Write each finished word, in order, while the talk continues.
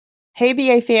Hey,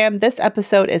 BA fam, this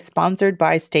episode is sponsored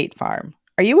by State Farm.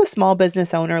 Are you a small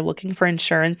business owner looking for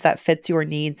insurance that fits your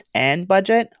needs and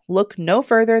budget? Look no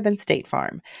further than State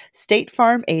Farm. State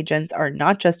Farm agents are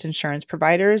not just insurance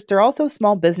providers, they're also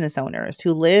small business owners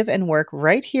who live and work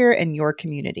right here in your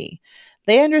community.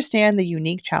 They understand the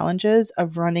unique challenges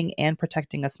of running and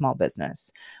protecting a small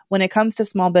business. When it comes to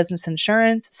small business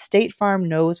insurance, State Farm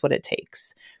knows what it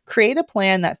takes. Create a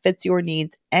plan that fits your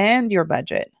needs and your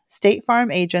budget. State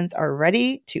Farm agents are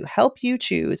ready to help you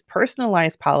choose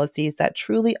personalized policies that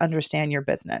truly understand your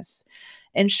business.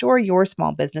 Insure your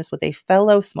small business with a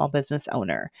fellow small business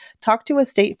owner. Talk to a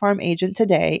State Farm agent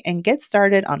today and get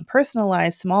started on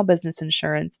personalized small business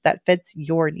insurance that fits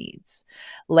your needs.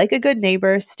 Like a good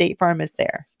neighbor, State Farm is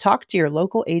there. Talk to your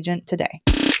local agent today.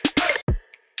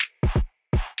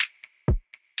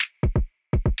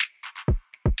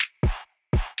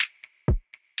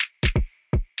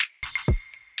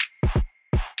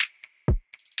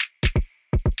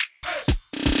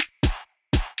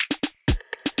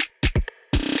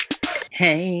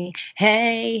 Hey,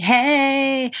 hey,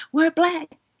 hey, we're black,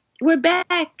 we're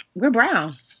back, we're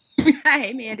brown.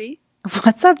 Hey, Mandy.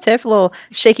 What's up, Tiff? A little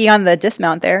shaky on the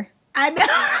dismount there. I know,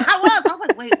 I was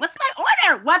like, wait, what's my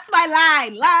order? What's my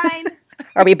line?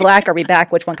 Are we black? Are we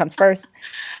back? Which one comes first?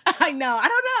 I know, I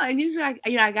don't know. And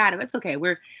usually, I got it. It's okay.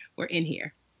 We're in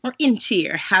here. We're in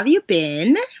cheer. How have you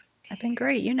been? I've been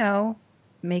great.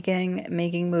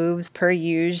 Making moves per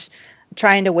usual.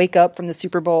 Trying to wake up from the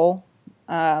Super Bowl.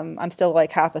 I'm still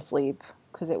like half asleep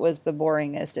because it was the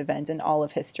boringest event in all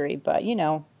of history. But,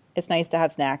 it's nice to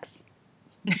have snacks.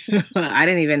 I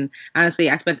didn't even, honestly,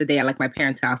 I spent the day at like my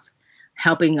parents' house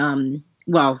helping,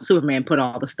 Superman put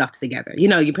all the stuff together.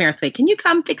 Your parents say, can you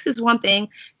come fix this one thing?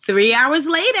 3 hours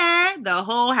later, the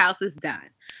whole house is done.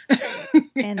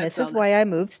 And this is why I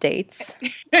moved states.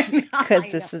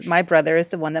 Because my brother is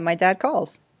the one that my dad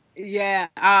calls. Yeah,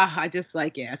 I just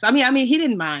like, yes. I mean, he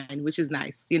didn't mind, which is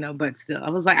nice, but still,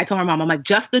 I told my mom, I'm like,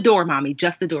 just the door, mommy,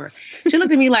 just the door. She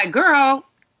looked at me like, girl,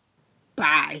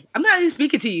 bye. I'm not even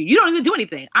speaking to you. You don't even do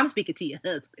anything. I'm speaking to your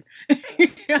husband.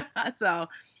 So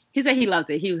he said he loves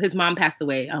it. His mom passed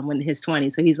away when in his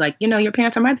 20s. So he's like, your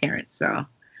parents are my parents. So I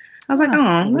was like,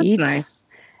 oh, that's nice.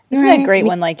 Isn't that great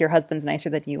when like your husband's nicer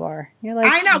than you are? You're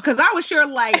like, I know, because I was sure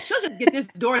like she'll just get this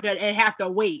door done and have to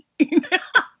wait.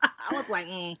 I was like,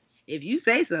 if you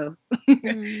say so.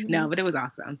 No, but it was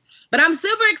awesome. But I'm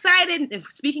super excited.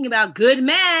 Speaking about good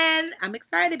men, I'm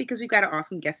excited because we've got an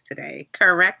awesome guest today.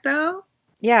 Correcto?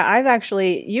 Yeah, I've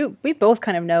actually, we've both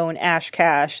kind of known Ash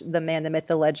Cash, the man, the myth,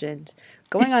 the legend,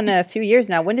 going on a few years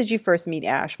now. When did you first meet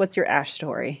Ash? What's your Ash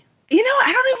story? I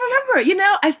don't even remember.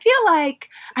 I feel like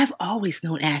I've always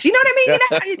known Ash. You know what I mean?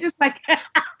 How you just like,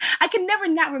 I can never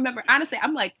not remember. Honestly,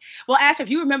 I'm like, well, Ash, if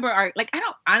you remember I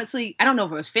don't know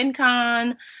if it was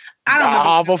FinCon. I don't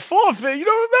remember. Before Fin, you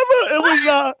don't remember? It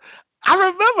was,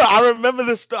 I remember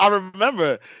this. I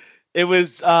remember it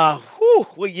was,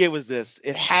 what year was this?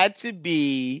 It had to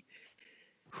be,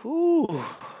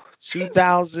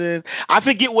 2000. I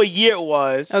forget what year it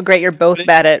was. Oh, great! You're both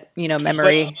bad at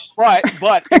memory.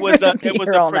 But it was a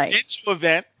Prudential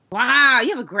event. Wow, you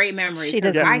have a great memory. She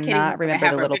does not remember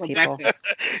the little people.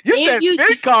 You said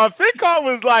FinCon. FinCon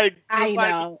was like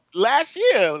last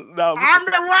year. No, I'm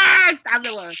the worst.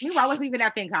 I wasn't even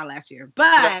at FinCon last year.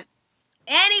 But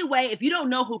anyway, if you don't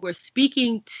know who we're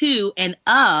speaking to and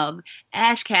of,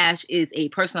 Ash Cash is a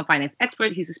personal finance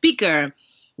expert. He's a speaker,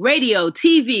 radio,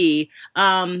 TV.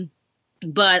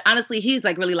 But honestly, he's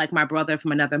like really like my brother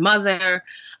from another mother.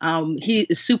 He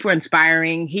is super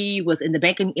inspiring. He was in the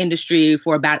banking industry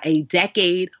for about a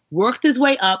decade, worked his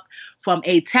way up from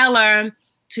a teller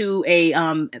to a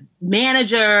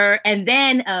manager, and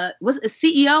then was a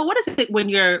CEO. What is it when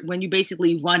you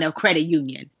basically run a credit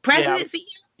union? President, CEO?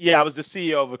 Yeah, I was the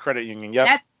CEO of a credit union. Yep.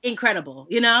 That's incredible,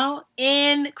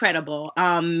 incredible.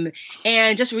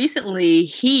 And just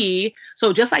recently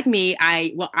so just like me,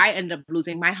 I ended up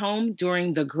losing my home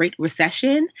during the Great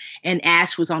Recession, and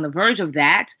Ash was on the verge of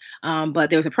that.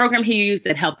 But there was a program he used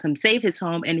that helped him save his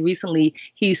home. And recently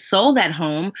he sold that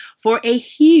home for a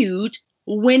huge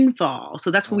windfall.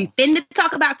 So that's what we've been to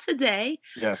talk about today.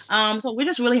 Yes. So we're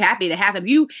just really happy to have him.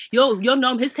 You'll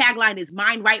know him. His tagline is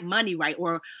mind right, money right,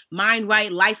 or mind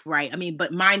right, life right. I mean,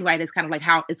 but mind right is kind of like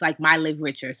how it's like my live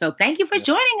richer. So thank you for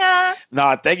joining us.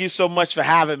 No, thank you so much for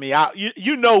having me.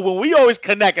 When we always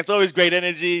connect, it's always great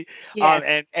energy.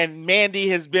 Yes. And Mandy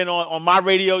has been on my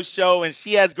radio show, and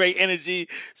she has great energy.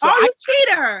 So you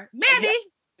cheater, Mandy. Yeah.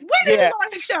 When did you go on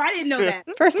the show? I didn't know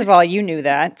that. First of all, you knew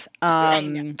that.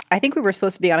 I think we were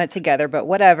supposed to be on it together, but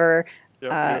whatever.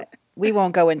 we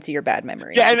won't go into your bad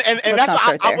memory. Yeah, and Let's that's not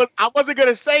why start there. I wasn't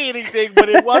gonna say anything, but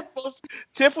it was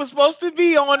Tiff was supposed to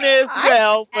be on there as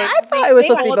well. But I thought it was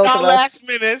supposed to be hold both out of us. last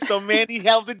minute, so Mandy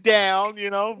held it down,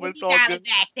 but Let me it's all dial good. it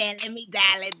back then. Let me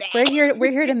dial it back.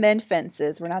 We're here to mend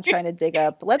fences. We're not trying to dig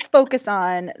up. Let's focus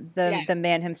on Yes. the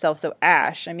man himself. So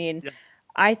Ash, I mean, Yeah.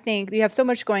 I think you have so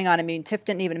much going on. I mean, Tiff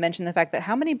didn't even mention the fact that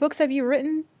how many books have you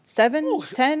written? 7, Ooh,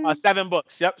 10? 7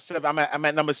 books. Yep, 7. I'm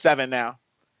at number 7 now.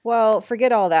 Well,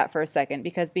 forget all that for a second,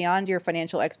 because beyond your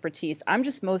financial expertise, I'm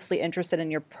just mostly interested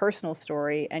in your personal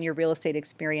story and your real estate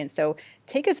experience. So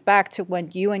take us back to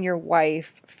when you and your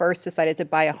wife first decided to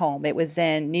buy a home. It was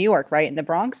in New York, right? In the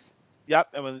Bronx? Yep,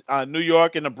 it was New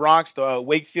York in the Bronx, the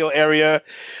Wakefield area.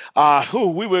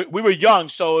 We were young,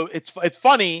 so it's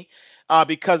funny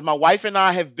because my wife and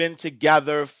I have been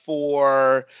together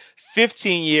for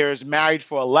 15 years, married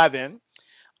for 11.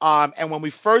 And when we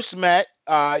first met,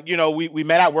 we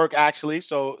met at work actually.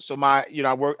 So my,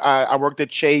 I worked at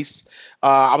Chase.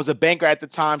 I was a banker at the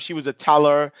time. She was a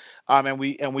teller. And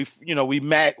we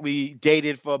met, we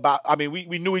dated for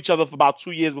we knew each other for about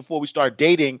 2 years before we started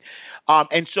dating.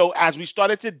 And so as we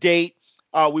started to date,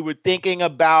 we were thinking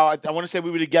about, I want to say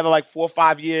we were together like 4 or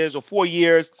 5 years or 4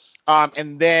 years.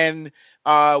 And then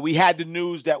we had the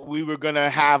news that we were going to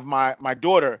have my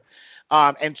daughter.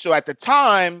 And so at the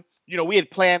time, we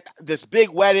had planned this big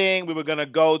wedding. We were going to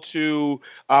go to,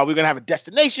 we were going to have a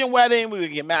destination wedding. We were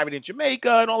going to get married in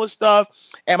Jamaica and all this stuff.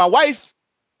 And my wife,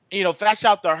 fat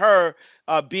shout to her,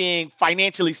 being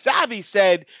financially savvy,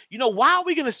 said, why are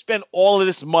we going to spend all of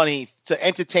this money to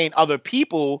entertain other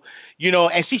people?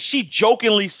 And she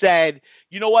jokingly said,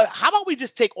 you know what, how about we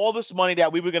just take all this money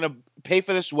that we were going to pay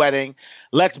for this wedding,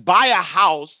 let's buy a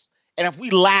house, and if we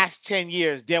last 10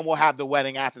 years, then we'll have the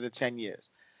wedding after the 10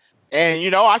 years. And,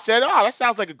 I said, oh, that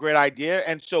sounds like a great idea.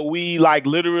 And so we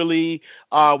literally,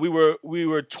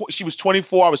 she was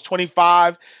 24, I was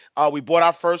 25. We bought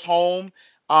our first home.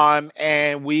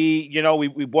 And we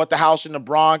bought the house in the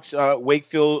Bronx,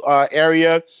 Wakefield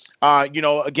area.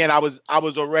 Again, I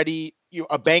was already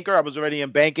a banker. I was already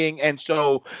in banking. And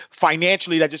so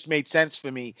financially, that just made sense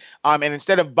for me. And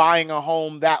instead of buying a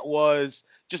home that was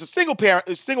just a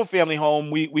single family home,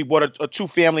 we bought a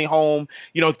 2-family home,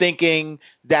 thinking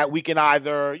that we can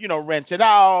either, rent it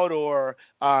out or,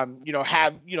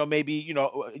 have, maybe,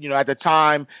 at the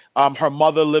time, her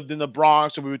mother lived in the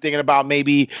Bronx. So we were thinking about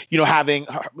maybe, having,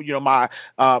 my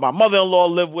mother-in-law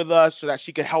live with us so that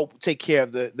she could help take care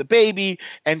of the baby.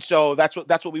 And so that's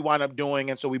what we wound up doing.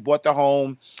 And so we bought the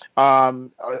home, I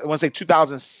want to say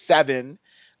 2007.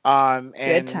 And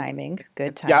good timing.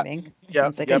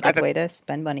 Seems like a good way to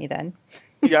spend money then.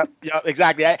 Yeah,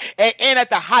 exactly. And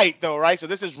at the height though, right? So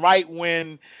this is right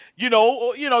when,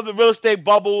 the real estate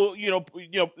bubble,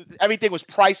 everything was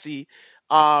pricey.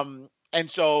 And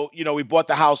so, we bought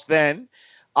the house then.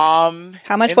 How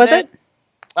much was it?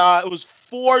 It was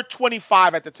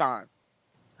 $425 at the time.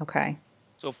 Okay.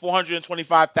 So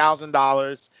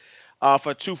 $425,000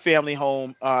 for a 2-family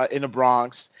home in the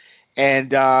Bronx.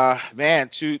 And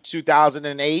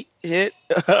 2008 hit,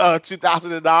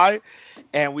 2009,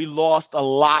 and we lost a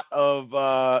lot of,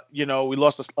 a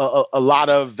lot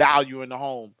of value in the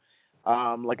home.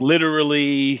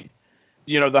 Literally,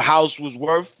 the house was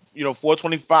worth,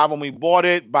 $425 when we bought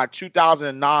it. By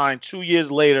 2009, 2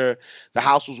 years later, the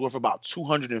house was worth about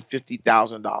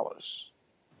 $250,000.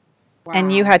 Wow.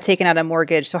 And you had taken out a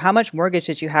mortgage. So how much mortgage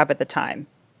did you have at the time?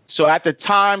 So at the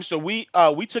time, we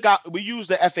used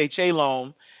the FHA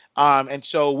loan, and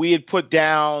so we had put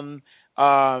down,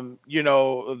 I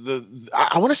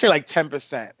want to say like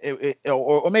 10%,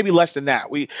 or maybe less than that.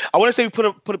 I want to say we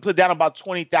put down about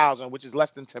 20,000, which is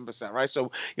less than 10%, right?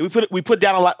 So we put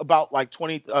down about like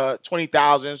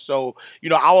 20,000. So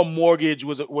our mortgage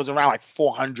was around like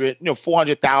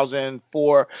 400,000,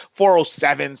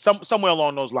 407, somewhere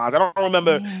along those lines. I don't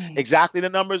remember exactly the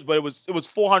numbers, but it was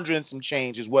 400 and some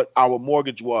change is what our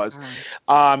mortgage was.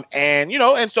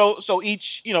 And so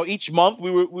each month we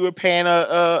were paying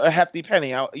a hefty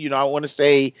penny. I want to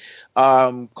say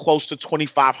close to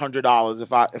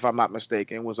 $2,500 if I'm not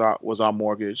mistaken was our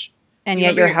mortgage. And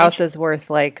yet your house is worth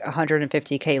like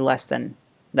 $150K less than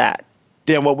that.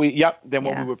 What we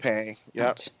were paying.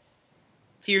 Yep.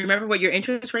 Do you remember what your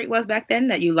interest rate was back then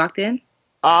that you locked in?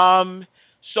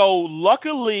 So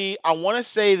luckily, I want to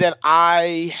say that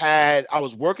I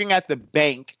was working at the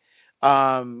bank. So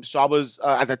I was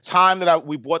at the time that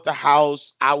we bought the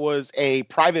house, I was a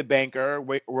private banker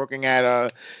working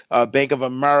at a Bank of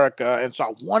America, and so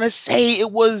I want to say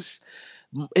it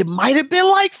might have been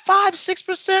like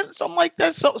 5-6%, something like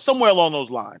that, somewhere along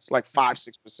those lines, like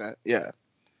 5-6%. Yeah.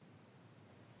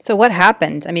 So what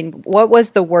happened? I mean, what was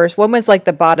the worst? What was like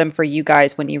the bottom for you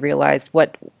guys when you realized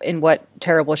what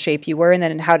terrible shape you were, and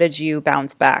then how did you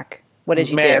bounce back? What did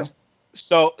you Man, do?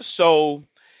 so so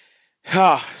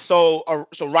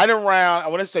right around I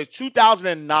want to say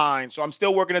 2009. So I'm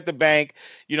still working at the bank.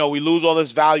 We lose all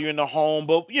this value in the home,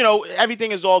 but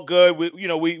everything is all good.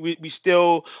 We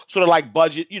still sort of like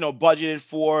budgeted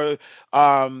for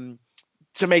um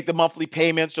to make the monthly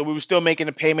payments. So we were still making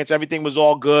the payments. Everything was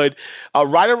all good.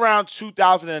 Right around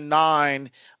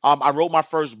 2009, I wrote my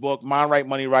first book, Mind Right,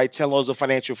 Money Right, 10 Laws of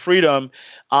Financial Freedom.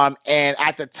 And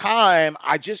at the time,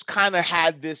 I just kind of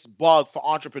had this bug for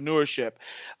entrepreneurship.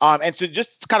 And to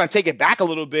just kind of take it back a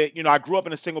little bit, I grew up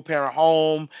in a single parent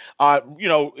home,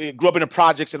 grew up in the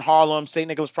projects in Harlem, St.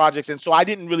 Nicholas projects. And so I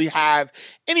didn't really have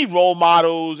any role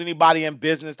models, anybody in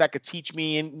business that could teach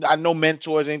me, and I no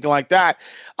mentors, anything like that.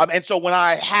 And so when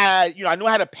I had, I knew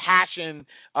I had a passion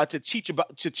to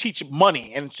teach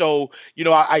money, and so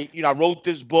I wrote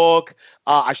this book.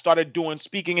 I started doing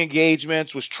speaking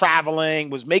engagements, was traveling,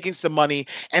 was making some money,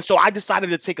 and so I decided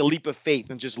to take a leap of faith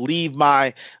and just leave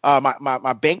my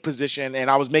bank position, and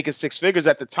I was making six figures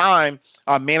at the time,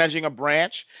 managing a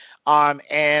branch. And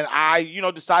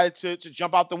I, decided to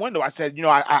jump out the window. I said,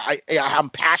 I'm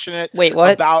passionate Wait,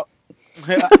 what? about.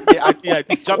 I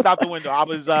jumped out the window. I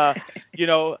was, I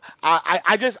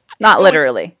just Not really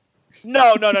literally.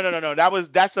 no.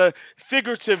 That's a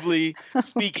figuratively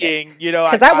speaking.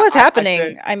 Because that was I said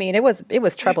happening. I mean, it was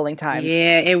troubling times.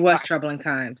 Yeah, it was right, troubling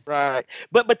times. right.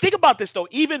 But think about this though.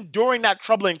 Even during that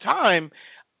troubling time,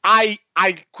 I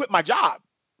quit my job,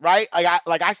 right?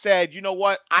 Like I said, you know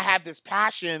what? I have this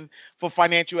passion for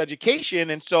financial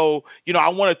education, and so I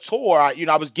want to tour.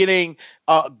 I was getting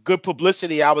good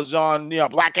publicity. I was on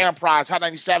Black Enterprise, Hot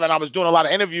 97. I was doing a lot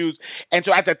of interviews, and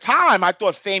so at the time, I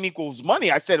thought fame equals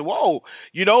money. I said, whoa,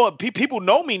 people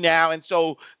know me now, and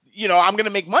so. I'm going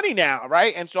to make money now,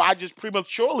 right? And so I just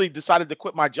prematurely decided to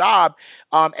quit my job.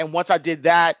 And once I did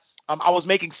that, I was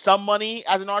making some money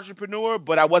as an entrepreneur,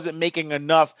 but I wasn't making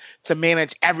enough to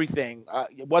manage everything.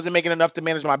 It wasn't making enough to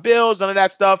manage my bills, none of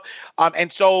that stuff. And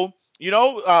so,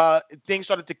 things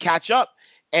started to catch up,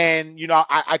 and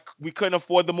we couldn't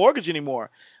afford the mortgage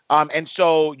anymore. And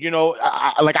so,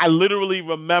 I literally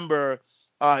remember.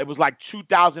 It was like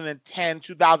 2010,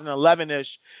 2011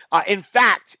 ish. In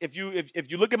fact, if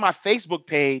you look at my Facebook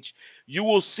page, you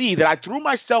will see that I threw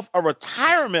myself a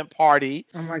retirement party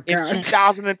Oh my in God.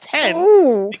 2010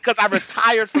 Ooh. because I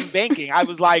retired from banking. I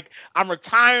was like, I'm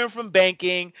retiring from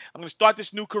banking. I'm going to start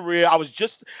this new career. I was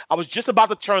just about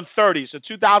to turn 30. So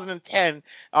 2010,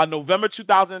 November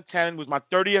 2010 was my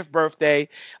 30th birthday,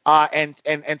 and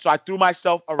so I threw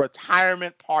myself a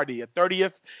retirement party, a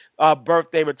 30th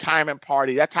birthday retirement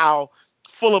party. That's how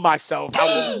full of myself I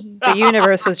was. The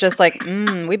universe was just like,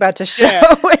 we about to show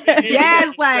Yeah, it. Yes,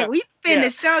 yeah, like we yeah.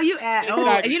 finna show you at and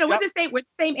Exactly. Yep. we're the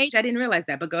same age. I didn't realize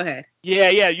that, but go ahead.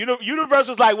 Yeah. Universe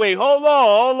was like, wait, hold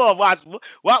on, watch.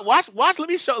 Let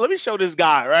me show this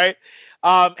guy, right?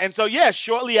 And so yeah,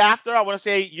 shortly after, I want to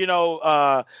say,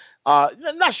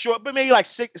 not short, but maybe like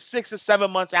 6 or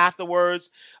 7 months afterwards,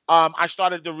 I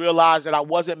started to realize that I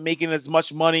wasn't making as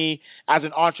much money as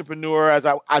an entrepreneur as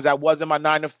I was in my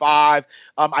 9 to 5.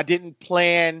 I didn't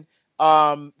plan.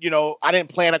 I didn't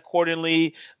plan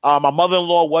accordingly. My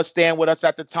mother-in-law was staying with us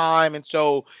at the time, and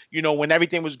so when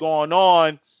everything was going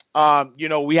on,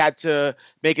 we had to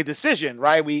make a decision,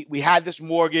 right? We had this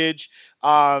mortgage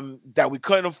that we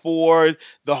couldn't afford.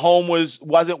 The home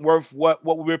wasn't worth what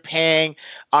we were paying,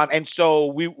 and so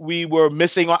we were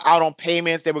missing out on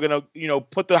payments. They were gonna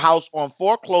put the house on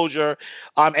foreclosure,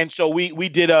 and so we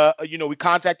did we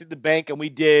contacted the bank, and we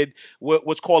did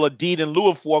what's called a deed in lieu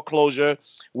of foreclosure,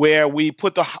 where we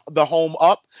put the home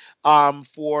up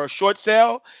for short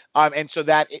sale. And so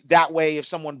that way, if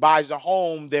someone buys a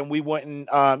home, then we wouldn't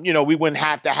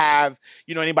have to have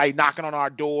anybody knocking on our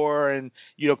door and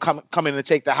come in and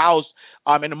take the house.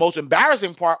 And the most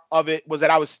embarrassing part of it was that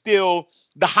I was still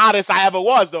the hottest I ever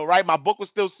was, though, right? My book was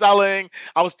still selling.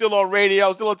 I was still on radio. I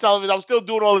was still on television. I was still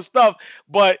doing all this stuff.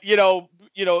 But in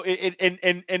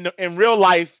real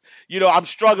life, I'm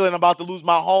struggling. I'm about to lose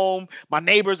my home. My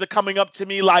neighbors are coming up to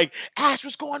me like, Ash,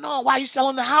 what's going on? Why are you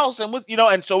selling the house? And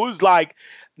and so it was like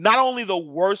not only the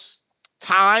worst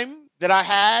time that I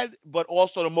had, but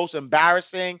also the most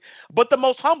embarrassing, but the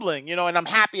most humbling, and I'm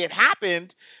happy it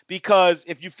happened because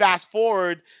if you fast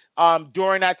forward,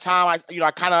 during that time,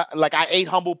 I kind of like I ate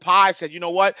humble pie, said, you know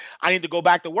what, I need to go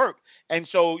back to work. And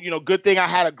so, good thing I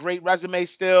had a great resume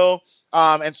still.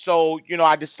 And so,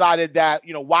 I decided that,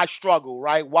 why struggle,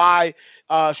 right? Why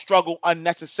struggle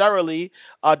unnecessarily?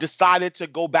 Decided to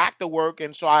go back to work.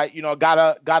 And so I,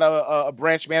 got a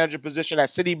branch manager position at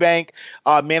Citibank,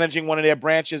 managing one of their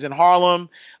branches in Harlem,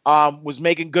 was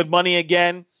making good money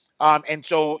again. And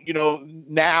so,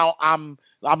 now I'm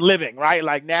living, right?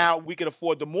 Like now we could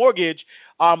afford the mortgage.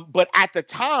 But at the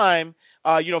time,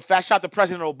 fast shout to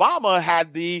President Obama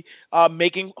had the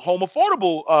Making Home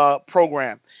Affordable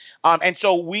program. And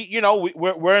so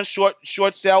we're in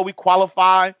short sale. We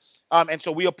qualify. And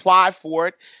so we apply for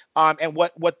it. And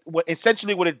what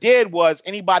essentially what it did was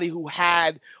anybody who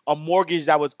had a mortgage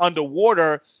that was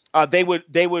underwater, they would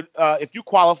if you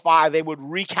qualify, they would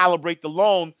recalibrate the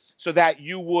loan so that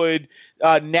you would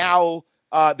now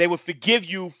they would forgive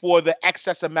you for the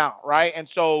excess amount, right? And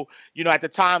so, at the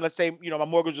time, let's say, my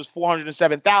mortgage was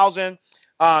 $407,000,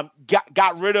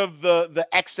 got rid of the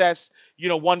excess,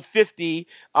 150,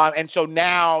 and so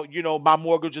now, my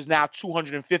mortgage is now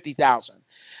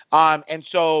 $250,000, and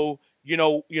so.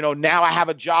 Now I have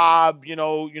a job,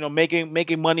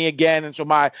 making money again. And so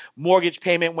my mortgage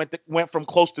payment went from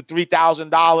close to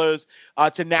 $3,000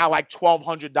 to now like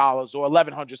 $1,200 or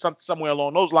 $1,100, somewhere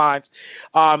along those lines.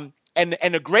 And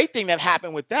the great thing that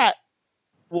happened with that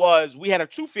was we had a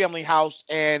 2-family house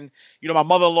and, my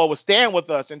mother-in-law was staying with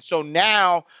us. And so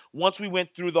now once we went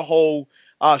through the whole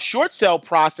short sale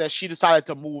process, she decided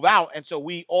to move out. And so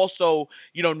we also,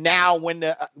 now when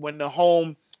the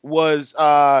home was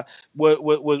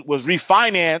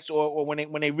refinanced or when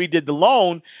they redid the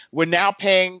loan, we're now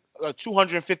paying a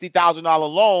 $250,000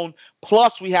 loan.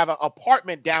 Plus we have an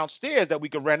apartment downstairs that we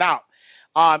can rent out.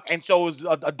 And so it was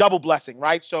a double blessing,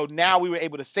 right? So now we were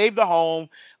able to save the home.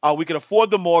 We could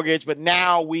afford the mortgage, but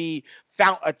now we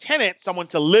found a tenant, someone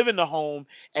to live in the home,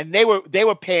 and they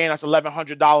were paying us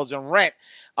 $1,100 in rent.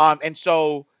 And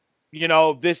so,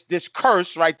 this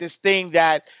curse, right? This thing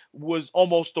that was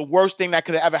almost the worst thing that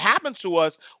could have ever happened to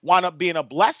us wound up being a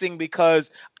blessing because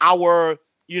our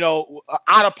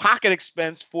out-of-pocket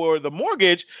expense for the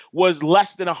mortgage was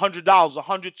less than $100, $100,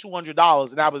 $200,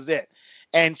 and that was it.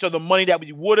 And so the money that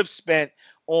we would have spent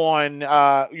on,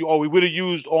 or we would have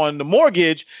used on the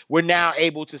mortgage, we're now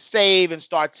able to save and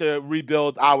start to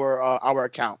rebuild our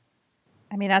account.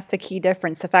 I mean, that's the key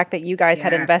difference. The fact that you guys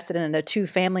had invested in a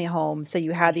 2-family home, so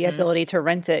you had the ability to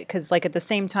rent it. Because, like, at the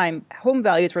same time, home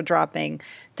values were dropping,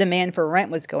 demand for rent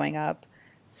was going up.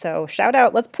 So, shout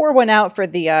out. Let's pour one out for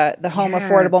the Home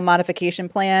Affordable Modification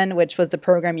Plan, which was the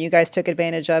program you guys took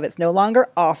advantage of. It's no longer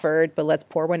offered, but let's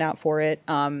pour one out for it.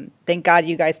 Thank God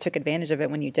you guys took advantage of it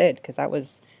when you did, because that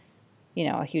was,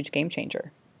 a huge game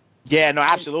changer. Yeah, no,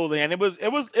 absolutely. And it was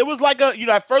like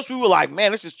at first we were like,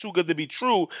 man, this is too good to be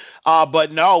true.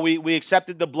 But no, we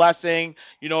accepted the blessing.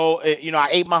 I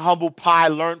ate my humble pie,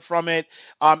 learned from it.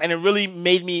 And it really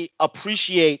made me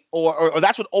appreciate or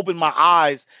that's what opened my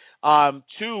eyes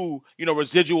to,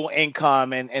 residual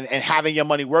income and having your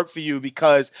money work for you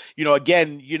because,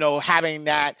 again, having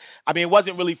that, I mean, it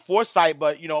wasn't really foresight,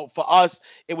 but, for us,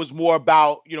 it was more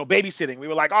about, babysitting. We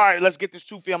were like, all right, let's get this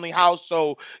 2-family house.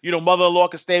 So, mother-in-law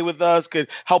could stay with us, could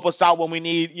help us out when we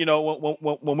need,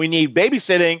 when we need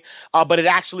babysitting. But it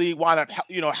actually wound up,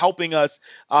 helping us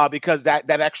because that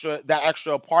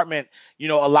extra apartment,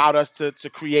 allowed us to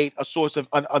create a source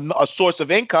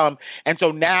of income. And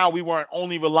so now we weren't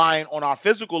only relying on our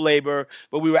physical labor,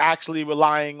 but we were actually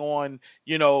relying on,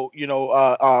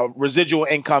 residual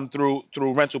income through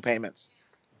rental payments.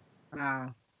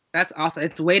 Wow. That's awesome.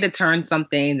 It's a way to turn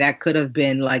something that could have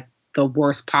been like the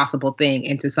worst possible thing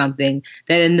into something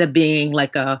that ended up being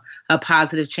like a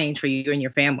positive change for you and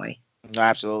your family. No,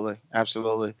 absolutely.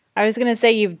 Absolutely. I was going to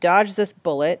say you've dodged this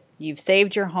bullet. You've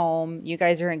saved your home. You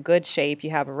guys are in good shape.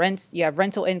 You have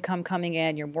rental income coming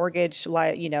in, your mortgage,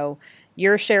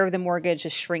 your share of the mortgage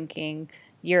is shrinking.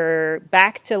 You're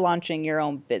back to launching your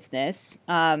own business.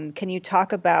 Can you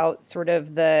talk about sort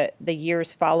of the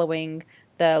years following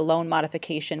the loan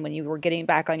modification when you were getting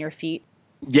back on your feet?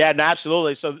 Yeah, no,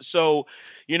 absolutely. So,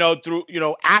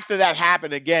 after that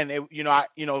happened again,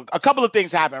 a couple of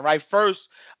things happened, right? First,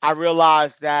 I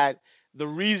realized that the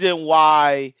reason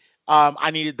why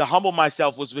I needed to humble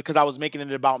myself was because I was making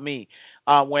it about me.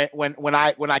 When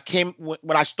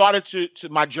I started to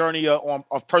my journey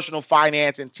of personal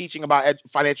finance and teaching about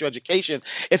financial education,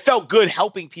 it felt good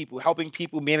helping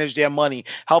people manage their money,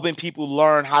 helping people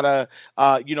learn how to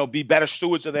be better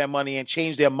stewards of their money and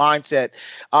change their mindset.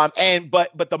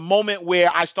 But the moment where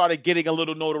I started getting a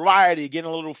little notoriety, getting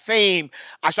a little fame,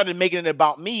 I started making it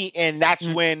about me, and that's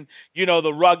when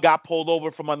the rug got pulled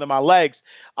over from under my legs.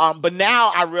 But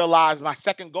now I realize my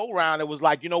second go round, it was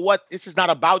like, you know what, this is not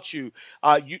about you.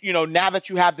 Now that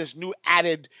you have this new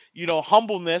added,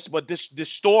 humbleness, but this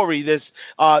story, this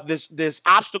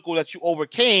obstacle that you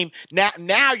overcame,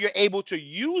 now you're able to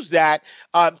use that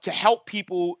to help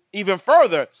people even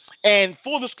further. And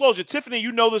full disclosure, Tiffany,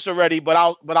 you know this already, but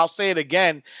I'll say it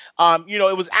again.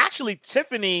 It was actually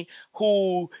Tiffany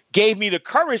who gave me the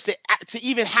courage to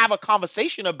even have a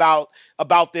conversation about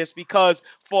this, because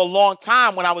for a long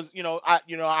time when I was,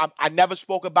 I never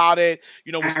spoke about it.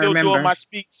 Was still doing my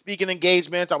speaking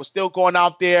engagements. I was still going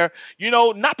out there,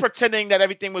 not pretending that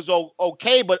everything was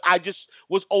okay, but I just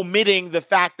was omitting the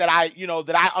fact that I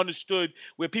understood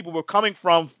where people were coming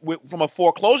from a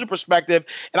foreclosure perspective.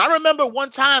 And I remember one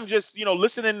time just,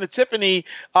 listening to Tiffany,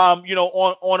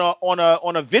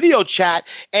 on a video chat,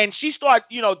 and she started,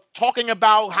 talking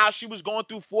about how she was going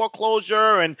through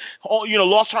foreclosure and,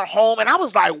 lost her home. And I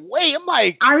was like, wait,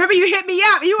 I remember you hit me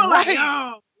up. You were like,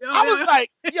 yo. I was like,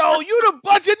 yo, you the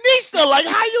budgetnista. Like,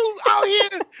 how you out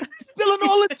here spilling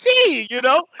all the tea,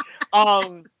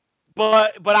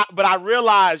 But I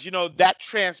realized, that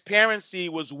transparency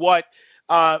was what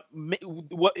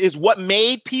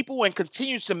made people and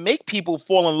continues to make people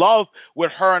fall in love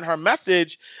with her and her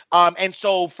message. And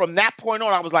so from that point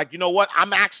on, I was like, you know what,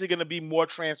 I'm actually going to be more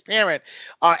transparent.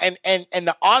 And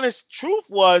the honest truth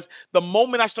was, the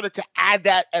moment I started to add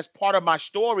that as part of my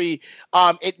story,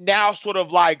 it now sort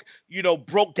of like,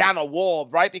 broke down a wall,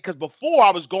 right? Because before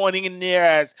I was going in there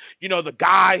as, the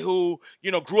guy who,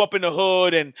 grew up in the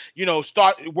hood and,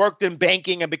 worked in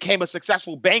banking and became a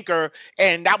successful banker.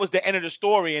 And that was the end of the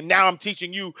story. And now I'm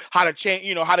teaching you how to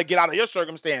change, how to get out of your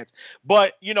circumstance.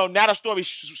 But, now the story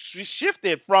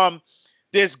shifted from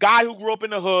this guy who grew up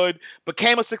in the hood,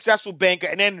 became a successful banker,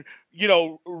 and then,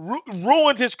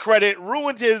 ruined his credit,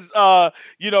 ruined his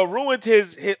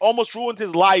almost ruined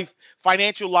his life,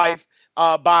 financial life,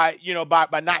 by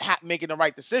not making the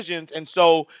right decisions. And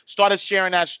so started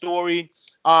sharing that story.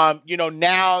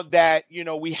 Now that,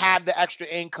 we have the extra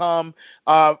income,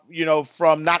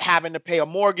 from not having to pay a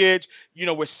mortgage,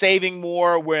 we're saving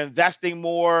more, we're investing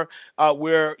more,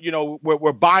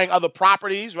 we're buying other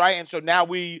properties, right? And so now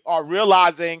we are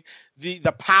realizing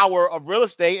the power of real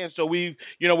estate. And so we're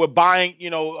buying,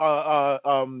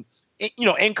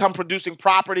 income producing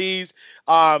properties.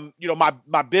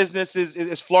 My business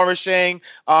is flourishing.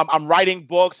 I'm writing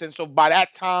books. And so by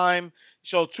that time,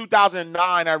 so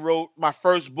 2009, I wrote my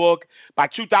first book. By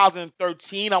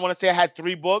 2013, I want to say I had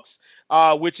 3 books,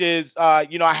 which is,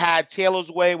 I had Taylor's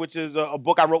Way, which is a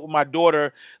book I wrote with my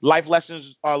daughter, Life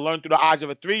Lessons Learned Through the Eyes of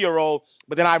a 3-year-old.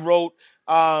 But then I wrote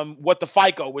What the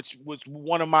FICO, which was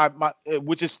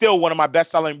which is still one of my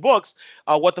best-selling books,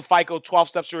 What the FICO, 12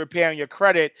 Steps to Repairing Your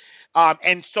Credit.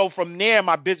 And so from there,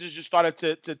 my business just started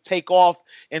to take off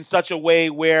in such a way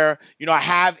where, I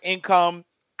have income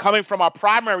coming from our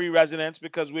primary residence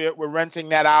because we're renting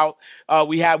that out.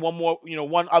 We had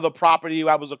one other property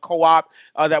that was a co-op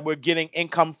that we're getting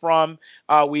income from.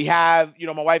 We have,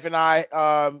 my wife and I,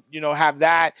 have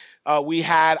that. We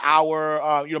had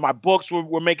our, my books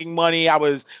were making money. I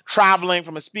was traveling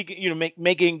from a speaking,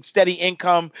 making steady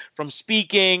income from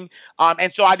speaking.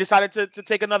 And so I decided to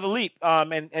take another leap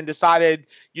and decided,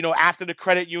 after the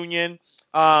credit union,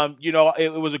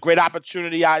 it was a great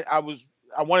opportunity.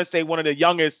 I want to say one of the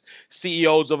youngest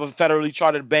CEOs of a federally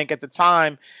chartered bank at the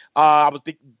time. I was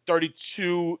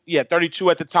 32 at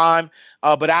the time.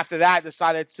 But after that,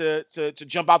 decided to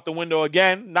jump out the window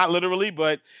again, not literally,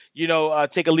 but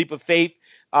take a leap of faith.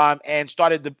 And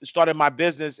started my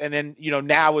business, and then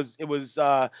now it worked.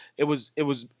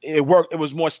 It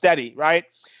was more steady, right?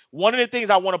 One of the things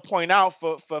I want to point out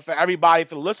for everybody,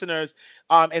 for the listeners,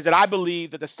 is that I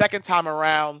believe that the second time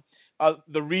around,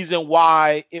 the reason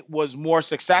why it was more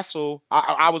successful,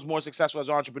 I was more successful as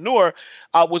an entrepreneur,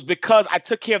 was because I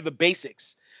took care of the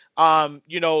basics.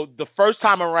 The first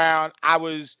time around, I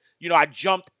was, I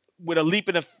jumped with a leap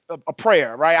and a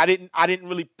prayer, right? I didn't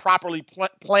really properly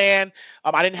plan.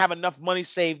 I didn't have enough money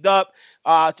saved up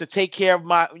to take care of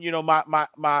my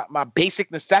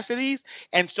basic necessities,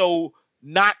 and so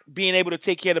not being able to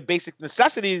take care of the basic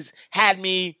necessities had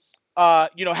me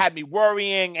had me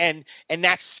worrying, and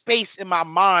that space in my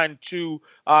mind to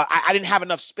I didn't have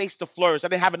enough space to flourish. I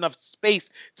didn't have enough space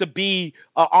to be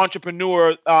an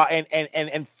entrepreneur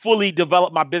and fully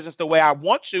develop my business the way I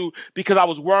want to, because I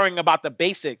was worrying about the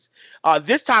basics.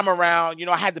 This time around,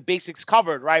 I had the basics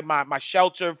covered, right? My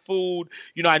shelter, food.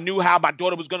 I knew how my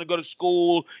daughter was going to go to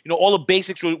school. All the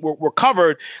basics were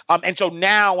covered. And so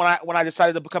now when I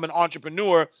decided to become an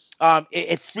entrepreneur,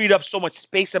 it freed up so much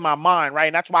space in my mind, right?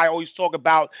 And that's why I always talk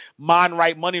about mind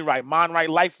right, money right, mind right,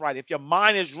 life right. If your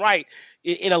mind is right,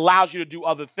 it allows you to do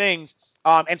other things.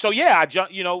 And so, yeah,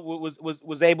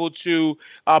 was able to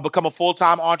become a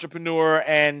full-time entrepreneur,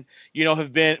 and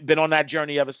have been on that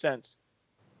journey ever since.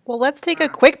 Well, let's take a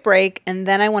quick break, and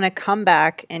then I want to come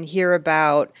back and hear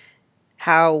about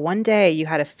how one day you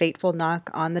had a fateful knock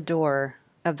on the door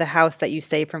of the house that you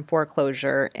saved from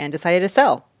foreclosure and decided to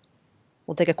sell.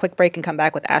 We'll take a quick break and come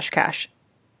back with Ash Cash.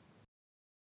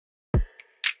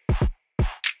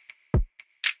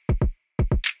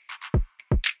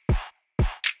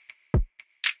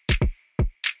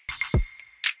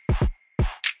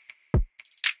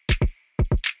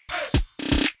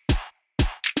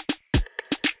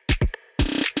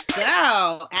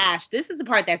 So, Ash, this is the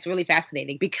part that's really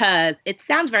fascinating because it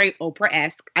sounds very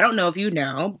Oprah-esque. I don't know if you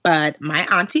know, but my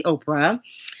auntie Oprah,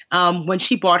 when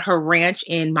she bought her ranch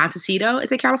in Montecito,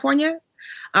 is it California?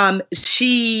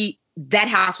 That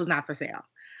house was not for sale.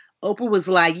 Oprah was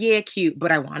like, yeah, cute,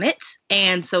 but I want it.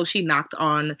 And so she knocked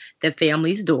on the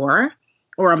family's door,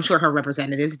 or I'm sure her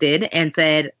representatives did, and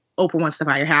said, Oprah wants to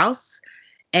buy your house.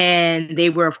 And they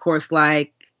were, of course,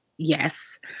 like,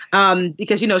 yes,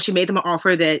 because, she made them an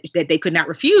offer that they could not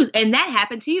refuse. And that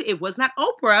happened to you. It was not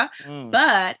Oprah,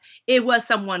 but it was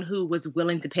someone who was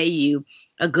willing to pay you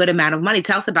a good amount of money.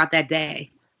 Tell us about that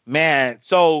day. Man,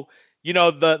 so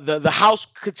the house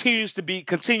continues to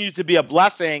be a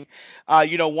blessing.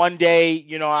 One day,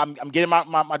 I'm getting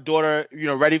my daughter,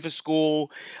 ready for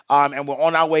school, and we're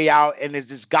on our way out, and there's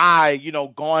this guy,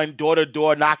 going door to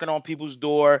door, knocking on people's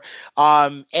door,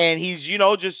 and he's,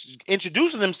 just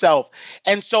introducing himself.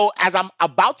 And so as I'm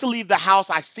about to leave the house,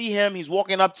 I see him. He's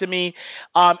walking up to me,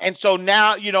 and so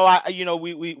now,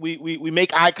 we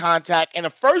make eye contact, and the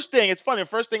first thing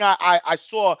I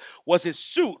saw was his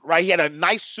suit. Right, he had a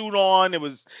nice suit on. It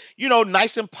was,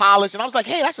 nice and polished. And I was like,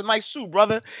 hey, that's a nice suit,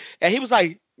 brother. And he was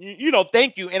like,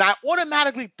 thank you. And I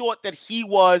automatically thought that he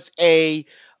was a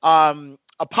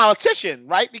politician,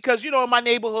 right? Because, in my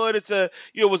neighborhood,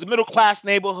 it was a middle class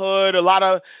neighborhood. A lot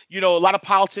of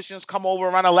politicians come over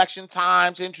around election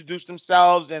time to introduce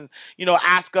themselves and,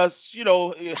 ask us,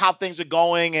 how things are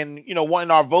going and,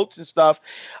 wanting our votes and stuff.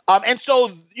 And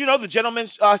so, the gentleman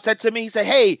said to me, he said,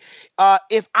 hey,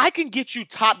 if I can get you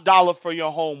top dollar for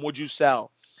your home, would you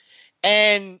sell?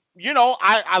 And,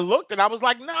 I looked and I was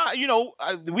like, nah,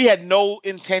 we had no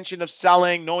intention of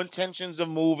selling, no intentions of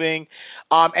moving.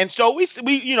 And so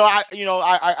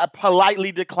I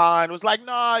politely declined. It was like,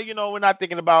 nah, we're not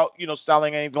thinking about,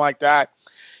 selling, anything like that.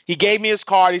 He gave me his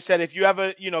card. He said, if you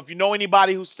ever, if you know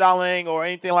anybody who's selling or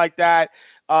anything like that,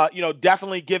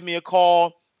 definitely give me a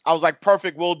call. I was like,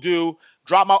 perfect, will do.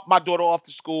 Dropped my daughter off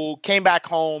to school, came back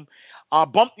home.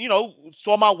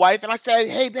 Saw my wife, and I said,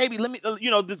 hey, baby, let me,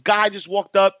 this guy just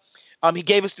walked up. He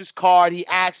gave us this card. He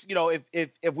asked,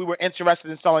 if we were interested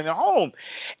in selling a home.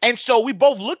 And so we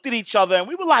both looked at each other and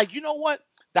we were like, you know what?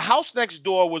 The house next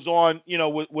door was on,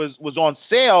 was on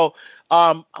sale.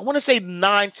 I want to say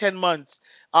 9-10 months.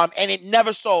 And it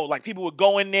never sold. Like, people would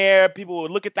go in there, people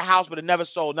would look at the house, but it never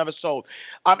sold.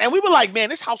 And we were like, man,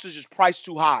 this house is just priced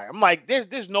too high. I'm like,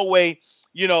 there's no way,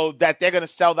 that they're going to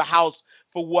sell the house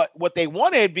for what they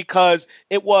wanted, because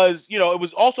it was, it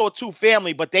was also a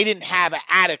 2-family, but they didn't have an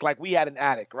attic like we had an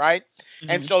attic, right?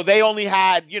 Mm-hmm. And so they only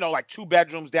had, like 2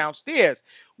 bedrooms downstairs.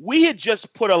 We had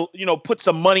just put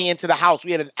some money into the house.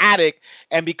 We had an attic,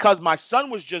 and because my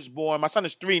son was just born, my son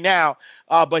is 3 now,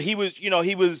 but he was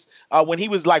when he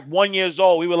was like 1 year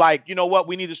old, we were like, you know what,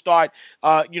 we need to start,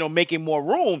 making more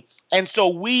room. And so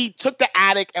we took the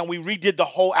attic and we redid the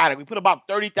whole attic. We put about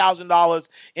 $30,000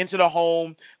 into the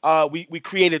home. We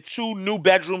created 2 new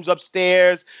bedrooms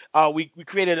upstairs. We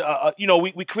created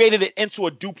we created it into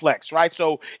a duplex, right?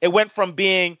 So it went from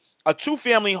being a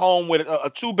 2-family home with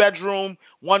a 2-bedroom,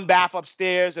 1 bath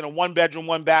upstairs, and a 1-bedroom,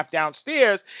 1 bath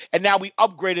downstairs. And now we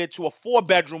upgraded it to a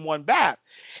 4-bedroom, 1 bath.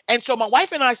 And so my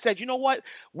wife and I said, you know what?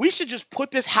 We should just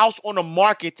put this house on the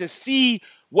market to see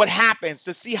what happens,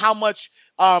 to see how much,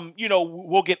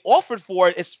 we'll get offered for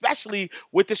it, especially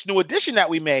with this new addition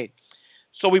that we made.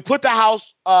 So we put the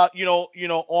house, on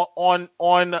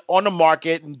the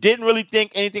market, and didn't really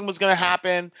think anything was going to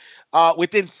happen.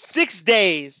 Within 6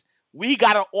 days, we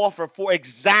got an offer for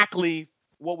exactly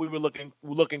what we were looking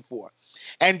for.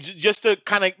 And just to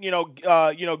kind of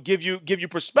give you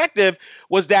perspective,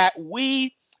 was that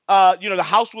we the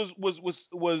house was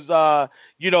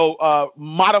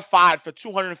modified for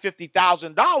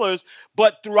 $250,000,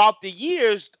 but throughout the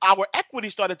years our equity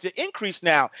started to increase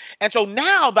now, and so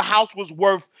now the house was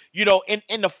worth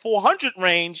in the 400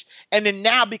 range, and then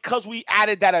now because we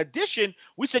added that addition,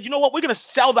 we said, you know what, we're gonna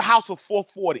sell the house for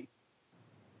 440,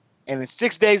 and then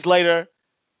 6 days later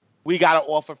we got an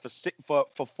offer for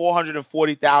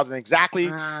 $440,000, exactly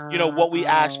what we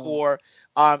asked for.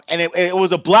 And it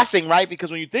was a blessing, right?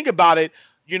 Because when you think about it,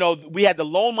 we had the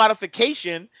loan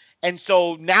modification, and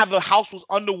so now the house was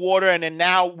underwater, and then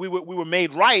now we were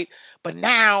made right. But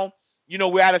now,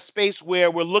 we're at a space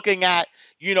where we're looking at,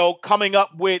 coming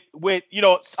up with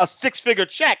a six-figure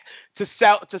check to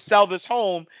sell this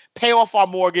home, pay off our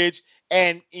mortgage,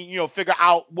 and figure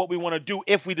out what we want to do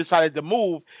if we decided to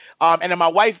move. And then my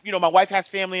wife has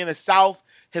family in the South,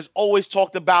 has always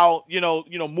talked about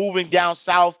moving down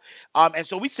south. And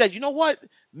so we said, you know what?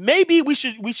 Maybe we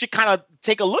should kind of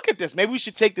take a look at this. Maybe we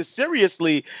should take this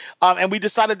seriously. And we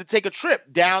decided to take a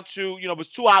trip down to, it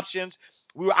was two options.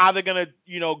 We were either going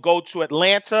to, go to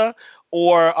Atlanta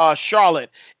or Charlotte.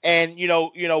 And,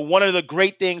 one of the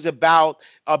great things about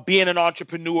being an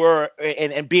entrepreneur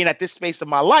and being at this space of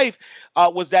my life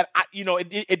was that,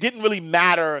 it didn't really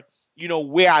matter,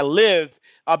 where I lived,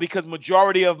 because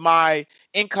majority of my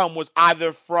income was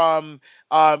either from,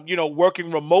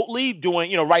 working remotely,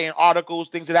 doing, writing articles,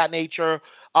 things of that nature.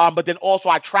 But then also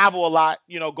I travel a lot,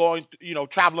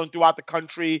 traveling throughout the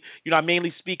country. I mainly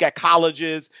speak at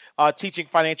colleges, teaching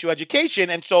financial education.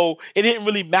 And so it didn't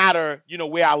really matter,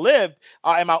 where I lived.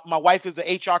 And my wife is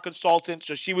an HR consultant,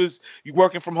 so she was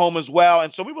working from home as well.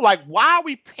 And so we were like, why are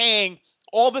we paying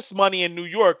all this money in New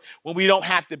York when we don't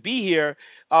have to be here?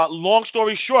 Long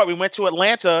story short, we went to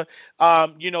Atlanta,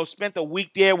 spent a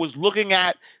week there, was looking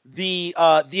at the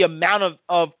amount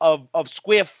of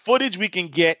square footage we can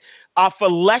get for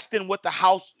less than what the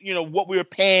house, what we were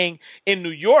paying in New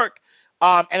York.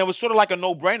 And it was sort of like a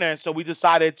no-brainer. And so we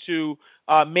decided to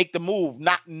make the move.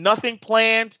 Nothing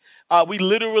planned. We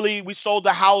sold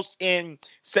the house in.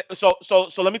 So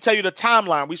let me tell you the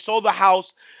timeline. We sold the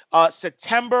house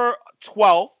September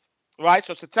 12th. Right.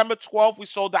 So September 12th, we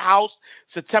sold the house.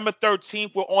 September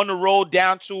 13th, we're on the road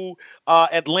down to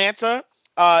Atlanta.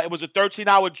 It was a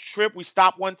 13-hour trip. We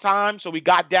stopped one time. So we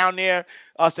got down there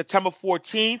September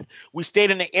 14th. We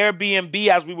stayed in the Airbnb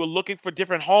as we were looking for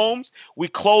different homes. We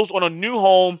closed on a new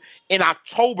home in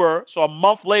October. So a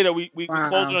month later, we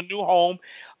closed on a new home.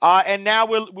 And now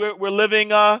we're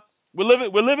living we're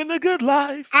living the good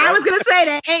life. I was gonna say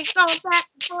that ain't going back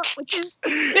and forth with you.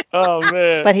 Oh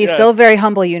man! But he's still very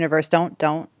humble. Universe, don't.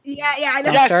 Yeah, I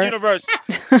know. Yes, universe.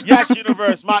 Yes,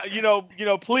 universe. My,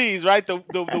 please, right? The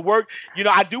work.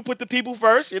 I do put the people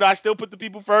first. I still put the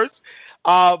people first.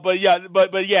 But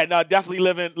yeah, no,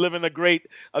 definitely living a great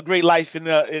life in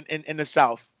the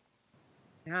South.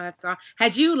 Yeah, that's all.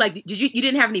 Had you you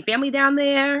didn't have any family down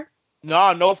there?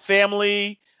 No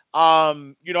family. I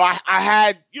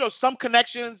had, some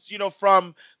connections,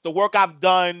 from the work I've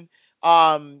done.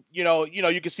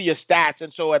 You can see your stats.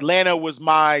 And so Atlanta was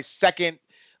my second.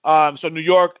 So New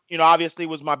York, obviously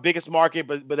was my biggest market,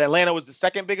 but Atlanta was the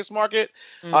second biggest market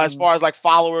as far as like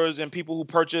followers and people who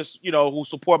purchase, who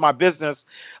support my business.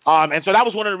 And so that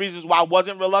was one of the reasons why I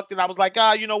wasn't reluctant. I was like,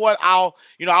 you know what, I'll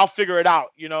figure it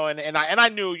out, and I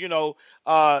knew,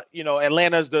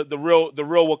 Atlanta's the real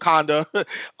Wakanda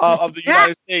of the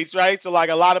United States, right? So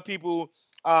like a lot of people,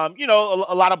 a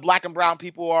lot of Black and brown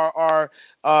people are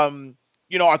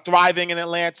thriving in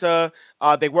Atlanta.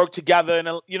 They work together, and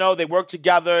they work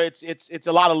together. It's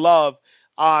a lot of love.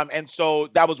 And so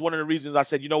that was one of the reasons I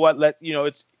said, you know what,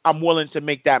 I'm willing to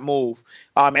make that move.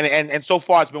 And so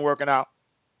far it's been working out.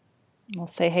 Well,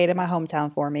 say hey to my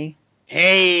hometown for me.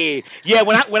 Hey, yeah.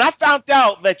 When I found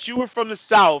out that you were from the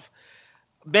South,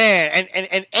 man,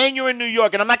 and you're in New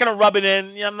York, and I'm not gonna rub it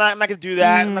in. I'm not gonna do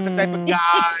that. I'm not the type of guy.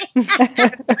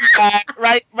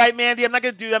 Right, Mandy. I'm not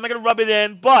gonna do that. I'm not gonna rub it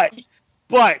in. But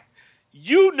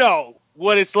you know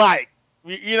what it's like.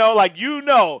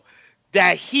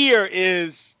 That here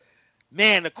is,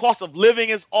 man, the cost of living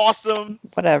is awesome.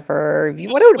 Whatever.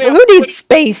 Who needs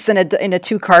space in a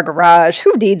 2-car garage?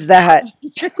 Who needs that?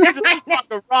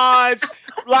 Garage,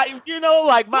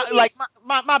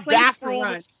 my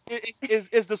bathroom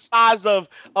is the size of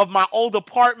my old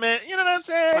apartment. You know what I'm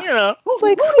saying? It's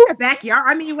like, who needs a backyard?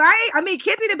 I mean, right? I mean,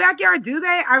 kids need a backyard, do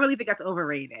they? I really think that's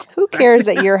overrated. Who cares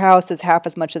that your house is half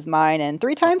as much as mine and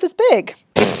 3 times as big?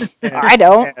 I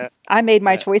don't. I made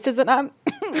my choices, and I'm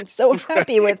I'm so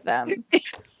happy with them.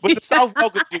 But the South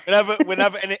welcomes you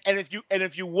whenever, and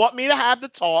if you want me to have the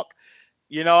talk,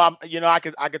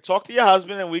 I could talk to your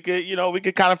husband, and we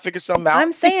could kind of figure something out.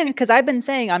 I'm saying, because I've been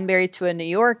saying I'm married to a New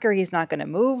Yorker. He's not going to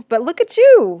move. But look at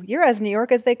you. You're as New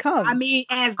York as they come. I mean,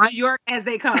 as New York as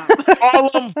they come.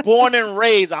 Harlem, born and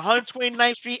raised,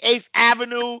 129th Street, 8th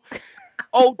Avenue,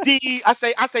 OD. I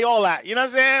say all that. You know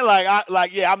what I'm saying?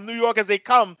 Yeah, I'm New York as they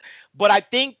come. But I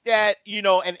think that,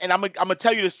 and I'm gonna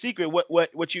tell you the secret.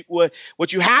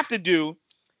 What you have to do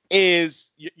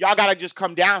is y'all gotta just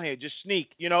come down here, just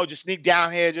sneak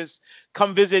down here, just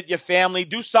come visit your family,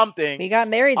 do something. We got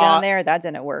married down there. That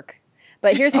didn't work.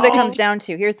 But here's what it comes down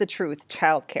to. Here's the truth.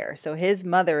 Childcare. So his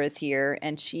mother is here,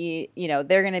 and she,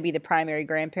 they're going to be the primary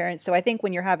grandparents. So I think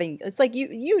when you're having, it's like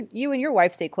you and your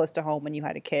wife stayed close to home when you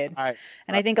had a kid. Right.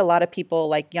 And I think a lot of people,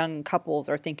 like young couples,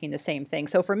 are thinking the same thing.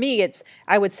 So for me,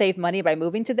 I would save money by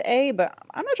moving to the A, but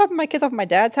I'm not dropping my kids off at my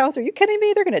dad's house. Are you kidding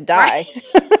me? They're going to die.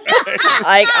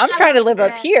 Like, I'm trying to live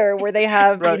up here where they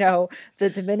have, the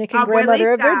Dominican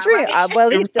grandmother of their dream.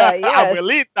 Abuelita, yes.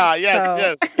 Abuelita,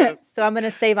 yes. So I'm going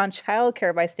to save on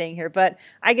childcare by staying here. But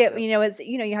I get, it's,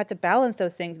 you have to balance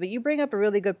those things. But you bring up a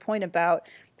really good point about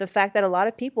the fact that a lot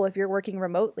of people, if you're working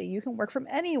remotely, you can work from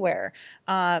anywhere.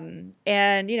 And,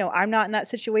 I'm not in that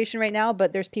situation right now,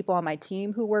 but there's people on my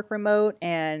team who work remote,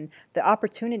 and the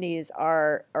opportunities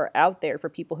are out there for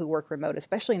people who work remote,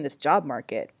 especially in this job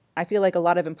market. I feel like a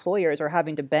lot of employers are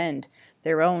having to bend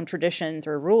their own traditions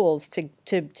or rules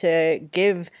to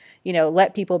give,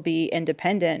 let people be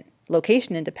independent,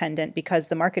 location independent, because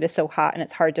the market is so hot and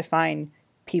it's hard to find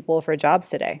people for jobs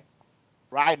today.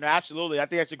 Right. No, absolutely. I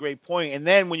think that's a great point. And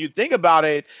then when you think about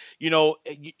it,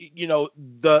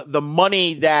 the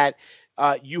money that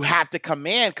you have to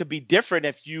command could be different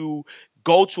if you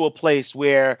go to a place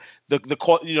where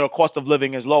the cost of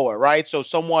living is lower, right? So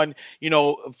someone,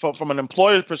 from an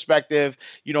employer's perspective,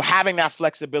 having that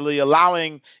flexibility,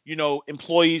 allowing,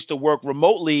 employees to work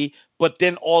remotely, but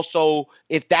then also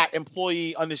if that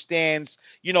employee understands,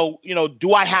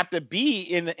 do I have to be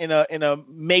in a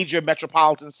major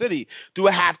metropolitan city? Do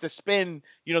I have to spend,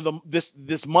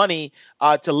 this money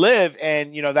to live?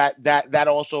 And, that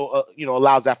also,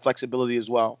 allows that flexibility as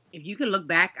well. If you can look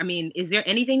back, I mean, is there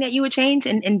anything that you would change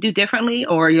and do differently,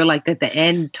 or you're like that the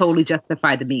end totally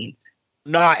justified the means?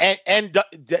 No, and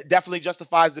definitely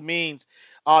justifies the means.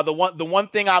 The one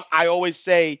thing I always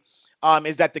say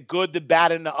is that the good, the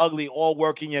bad, and the ugly all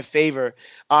work in your favor.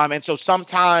 And so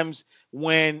sometimes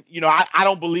when, I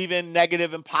don't believe in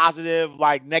negative and positive,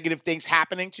 like negative things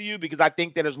happening to you, because I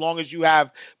think that as long as you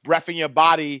have breath in your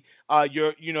body,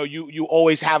 you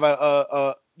always have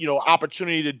a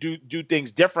opportunity to do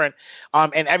things different.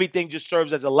 And everything just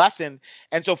serves as a lesson.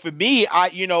 And so for me,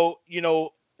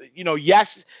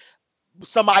 yes,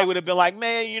 somebody would have been like,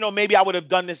 man, maybe I would have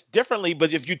done this differently.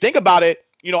 But if you think about it,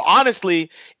 honestly,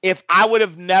 if I would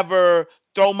have never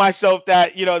thrown myself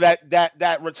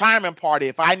that retirement party,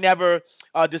 if I never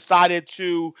decided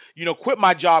to, quit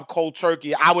my job cold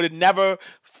turkey, I would have never,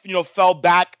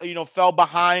 fell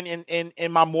behind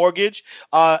in my mortgage.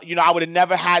 I would have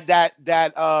never had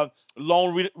that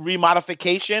loan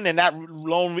remodification, and that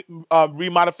loan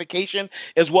remodification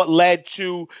is what led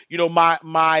to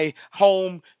my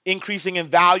home increasing in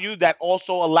value. That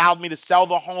also allowed me to sell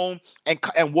the home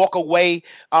and walk away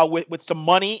with some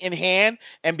money in hand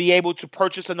and be able to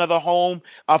purchase another home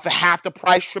for half the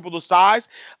price, triple the size.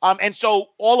 And so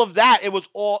all of that, it was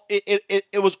all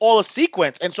a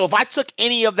sequence. And so if I took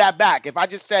any of that back, if I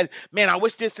just said, man, I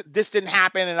wish this didn't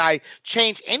happen, and I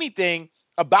changed anything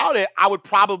about it, I would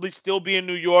probably still be in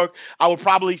New York. I would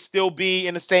probably still be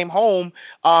in the same home.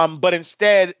 But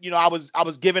instead, I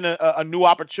was given a new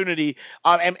opportunity.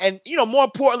 And more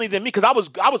importantly than me, because I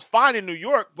was fine in New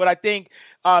York, but I think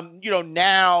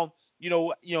now,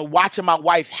 watching my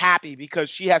wife happy because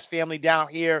she has family down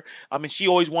here. And she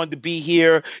always wanted to be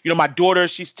here. My daughter,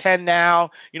 she's 10 now.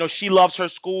 She loves her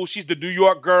school. She's the New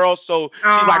York girl. So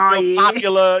she's like real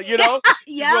popular,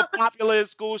 She's real popular in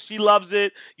school. She loves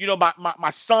it. My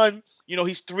son,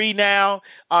 he's 3 now.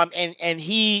 And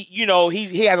he,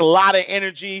 he has a lot of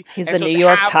energy. He's the New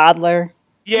York toddler.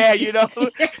 Yeah, and so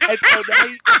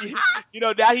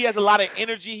now he has a lot of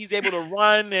energy. He's able to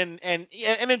run and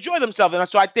enjoy himself. And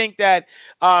so I think that,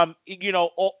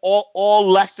 all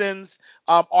lessons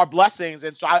are blessings.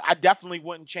 And so I definitely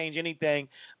wouldn't change anything.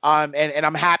 And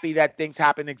I'm happy that things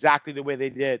happened exactly the way they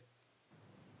did.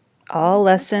 All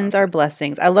lessons are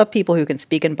blessings. I love people who can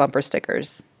speak in bumper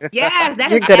stickers. Yes,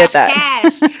 you're good at that.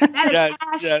 Ash. That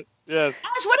is Yes.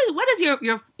 Ash, what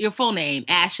is your full name?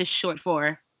 Ash is short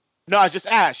for? No, it's just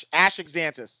Ash. Ash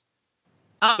Exantis.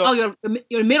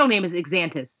 Your middle name is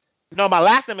Xantis. No, my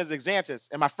last name is Xantis,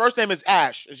 and my first name is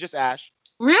Ash. It's just Ash.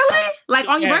 Really? Like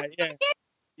on your birthday?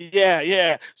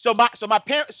 Yeah. So my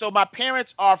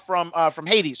parents are from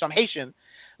Haiti, so I'm Haitian.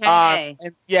 Hey.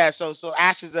 And yeah, so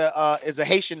Ash is a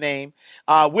Haitian name,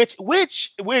 which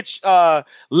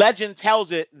legend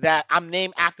tells it that I'm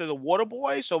named after the water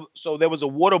boy. So there was a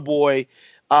water boy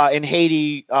in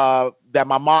Haiti that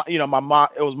my mom,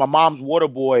 it was my mom's water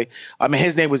boy. I mean,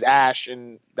 his name was Ash,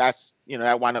 and that's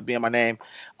that wound up being my name.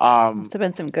 Must have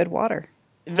been some good water.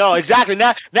 No, exactly.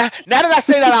 Now that I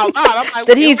say that out loud, I'm like,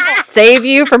 did he save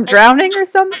you from drowning or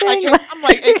something? I'm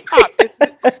like, hey, Pop,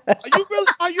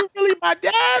 are you really my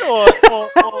dad? Or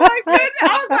my goodness.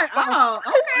 I was like, oh,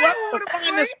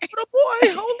 okay. This little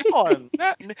boy, hold on.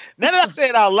 Now that I say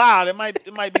it out loud, it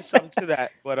might be something to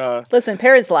that. But listen,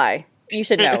 parents lie. You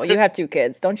should know. You have 2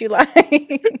 kids. Don't you lie?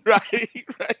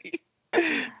 Right.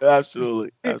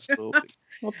 Absolutely.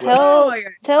 Well,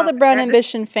 tell the Brown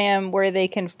Ambition fam where they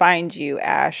can find you,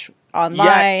 Ash,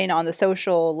 online, on the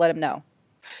social. Let them know.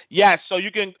 Yes, so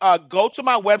you can go to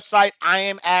my website,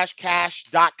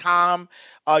 iamashcash.com.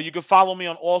 You can follow me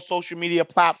on all social media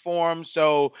platforms.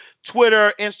 So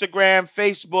Twitter, Instagram,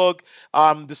 Facebook,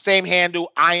 the same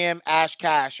handle,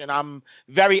 iamashcash. And I'm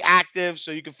very active,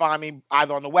 so you can find me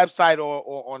either on the website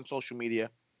or on social media.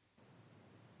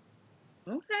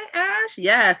 Okay, Ash.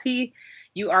 Yes,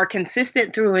 you are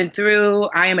consistent through and through.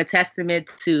 I am a testament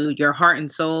to your heart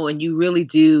and soul, and you really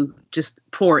do just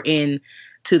pour in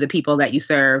to the people that you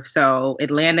serve. So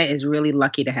Atlanta is really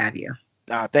lucky to have you.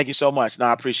 Thank you so much.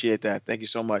 I appreciate that. Thank you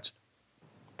so much.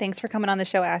 Thanks for coming on the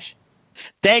show, Ash.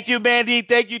 Thank you, Mandy.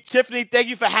 Thank you, Tiffany. Thank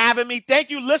you for having me. Thank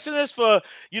you, listeners, for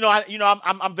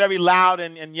I'm very loud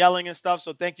and yelling and stuff.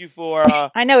 So thank you for.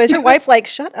 I know. Is your wife like,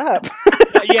 shut up?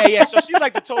 Yeah. So she's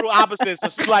like the total opposite. So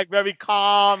she's like very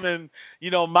calm and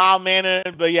mild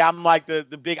mannered. But yeah, I'm like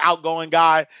the big outgoing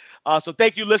guy. So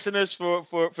thank you, listeners,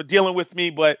 for dealing with me.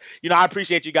 But I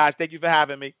appreciate you guys. Thank you for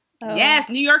having me. Oh. Yes,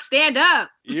 New York, stand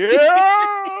up. Yeah.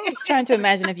 I was trying to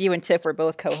imagine if you and Tiff were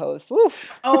both co-hosts.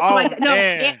 Woof. Oh my God. No,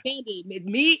 Mandy,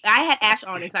 me, I had Ash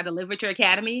on inside the Literature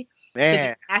Academy.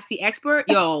 Man. Ask the Expert.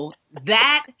 Yo,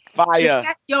 that fire.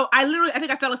 I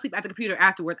think I fell asleep at the computer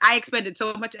afterwards. I expended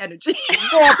so much energy.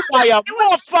 More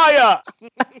fire.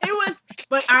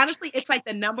 But honestly, it's like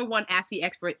the number one Ask the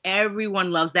Expert.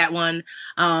 Everyone loves that one.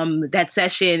 That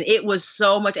session. It was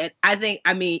so much.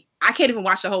 I can't even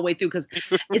watch the whole way through because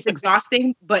it's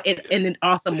exhausting, but in an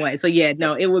awesome way. So yeah,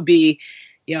 no, it would be,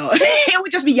 it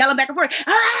would just be yelling back and forth.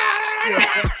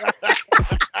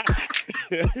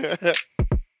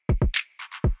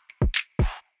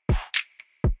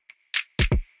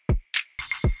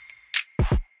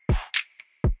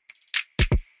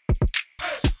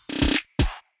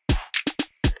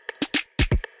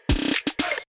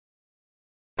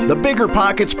 The Bigger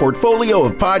Pockets portfolio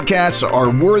of podcasts are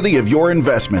worthy of your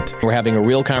investment. We're having a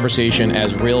real conversation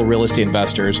as real estate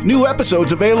investors. New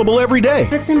episodes available every day.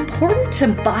 It's important to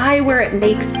buy where it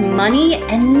makes money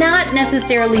and not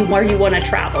necessarily where you want to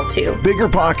travel to. Bigger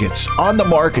Pockets, On the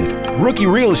Market, Rookie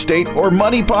Real Estate, or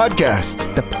Money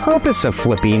Podcast. The purpose of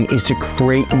flipping is to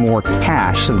create more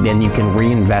cash so then you can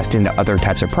reinvest into other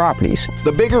types of properties.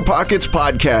 The Bigger Pockets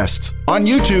Podcast on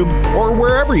YouTube or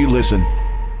wherever you listen.